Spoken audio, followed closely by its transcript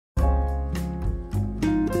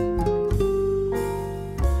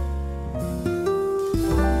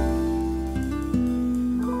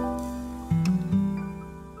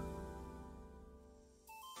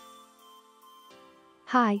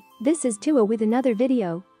Hi, this is Tua with another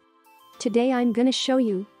video. Today I'm gonna show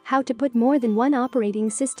you how to put more than one operating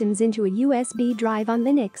systems into a USB drive on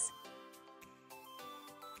Linux.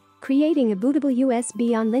 Creating a bootable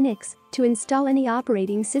USB on Linux to install any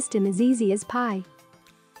operating system is easy as pie.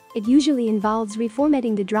 It usually involves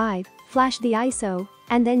reformatting the drive, flash the ISO,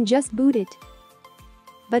 and then just boot it.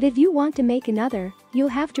 But if you want to make another, you'll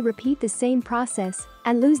have to repeat the same process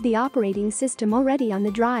and lose the operating system already on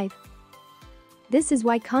the drive. This is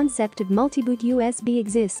why concept of MultiBootUSB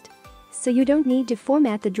exists. So you don't need to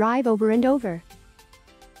format the drive over and over.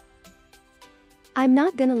 I'm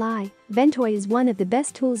not gonna lie, Ventoy is one of the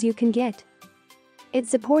best tools you can get. It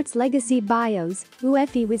supports legacy BIOS,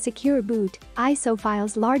 UEFI with secure boot, ISO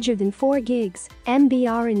files larger than 4 gigs,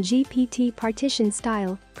 MBR and GPT partition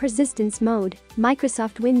style, persistence mode,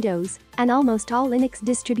 Microsoft Windows, and almost all Linux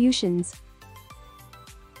distributions.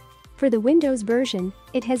 For the Windows version,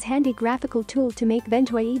 it has handy graphical tool to make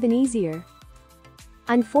Ventoy even easier.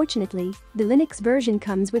 Unfortunately, the Linux version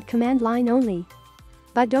comes with command line only.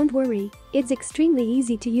 But don't worry, it's extremely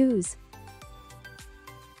easy to use.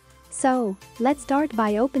 So, let's start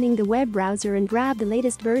by opening the web browser and grab the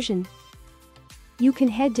latest version. You can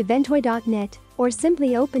head to ventoy.net or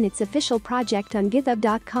simply open its official project on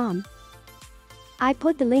github.com. I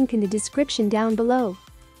put the link in the description down below.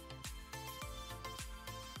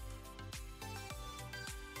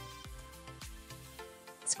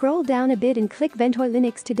 Scroll down a bit and click Ventoy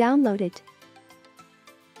Linux to download it.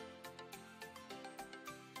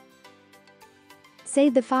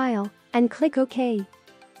 Save the file and click OK.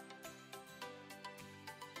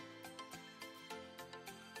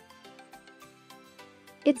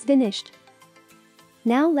 It's finished.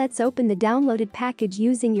 Now let's open the downloaded package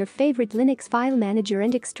using your favorite Linux file manager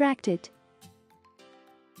and extract it.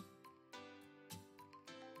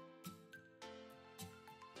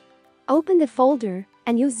 Open the folder,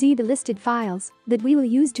 and you'll see the listed files that we will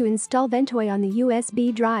use to install Ventoy on the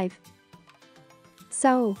USB drive.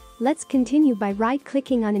 So, let's continue by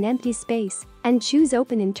right-clicking on an empty space and choose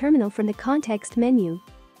Open in Terminal from the context menu.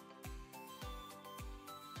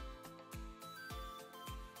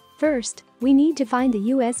 First, we need to find the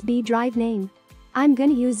USB drive name. I'm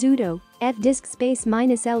gonna use sudo fdisk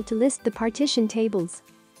 -L to list the partition tables.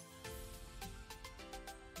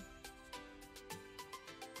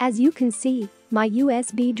 As you can see, my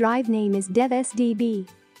USB drive name is devsdb.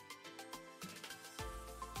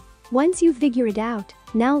 Once you figure it out,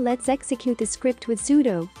 now let's execute the script with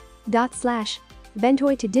sudo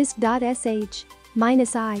 /ventoy to disk.sh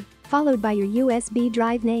 -i, followed by your USB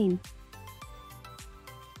drive name.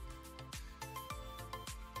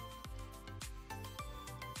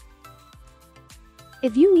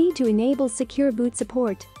 If you need to enable secure boot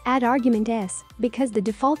support, add argument S, because the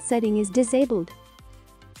default setting is disabled.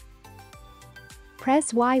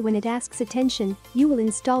 Press Y when it asks attention, you will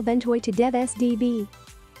install Ventoy to devsdb.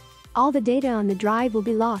 All the data on the drive will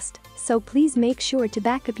be lost, so please make sure to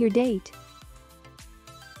back up your date.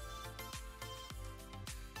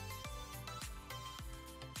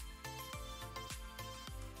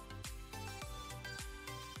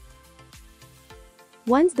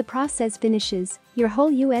 Once the process finishes, your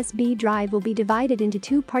whole USB drive will be divided into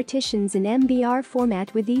 2 partitions in MBR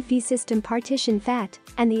format with the system partition FAT,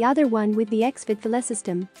 and the other one with the Xboot file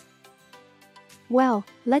system. Well,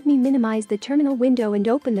 let me minimize the terminal window and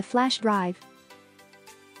open the flash drive.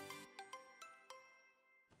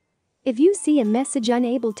 If you see a message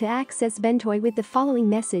unable to access Ventoy with the following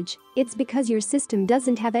message, it's because your system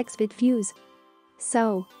doesn't have Xboot fuse.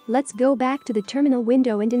 So, let's go back to the terminal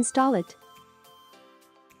window and install it.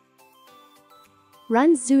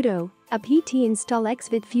 Run sudo apt install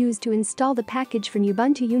Xboot fuse to install the package from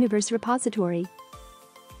Ubuntu Universal repository.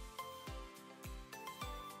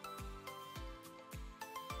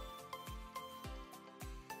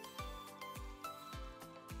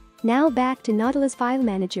 Now back to Nautilus File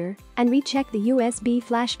Manager and recheck the USB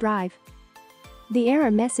flash drive. The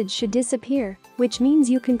error message should disappear, which means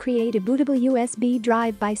you can create a bootable USB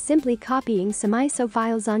drive by simply copying some ISO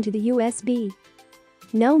files onto the USB.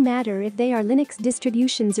 No matter if they are Linux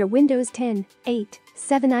distributions or Windows 10, 8,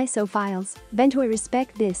 7 ISO files, Ventoy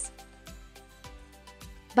respect this.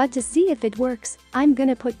 But to see if it works, I'm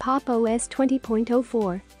gonna put Pop! OS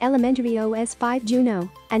 20.04, Elementary OS 5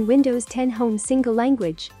 Juno, and Windows 10 Home single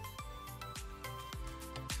language.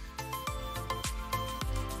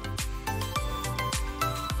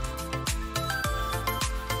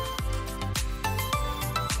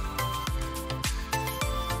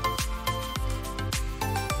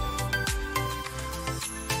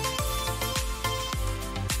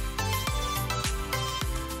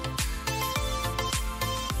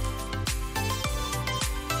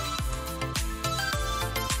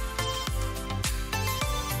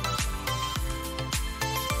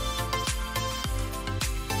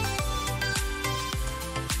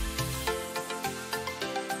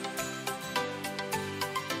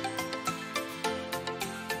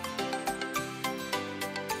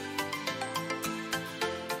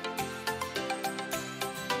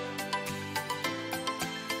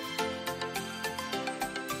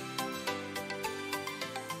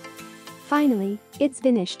 Finally, it's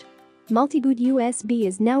finished. MultiBootUSB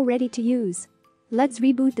is now ready to use. Let's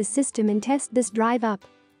reboot the system and test this drive up.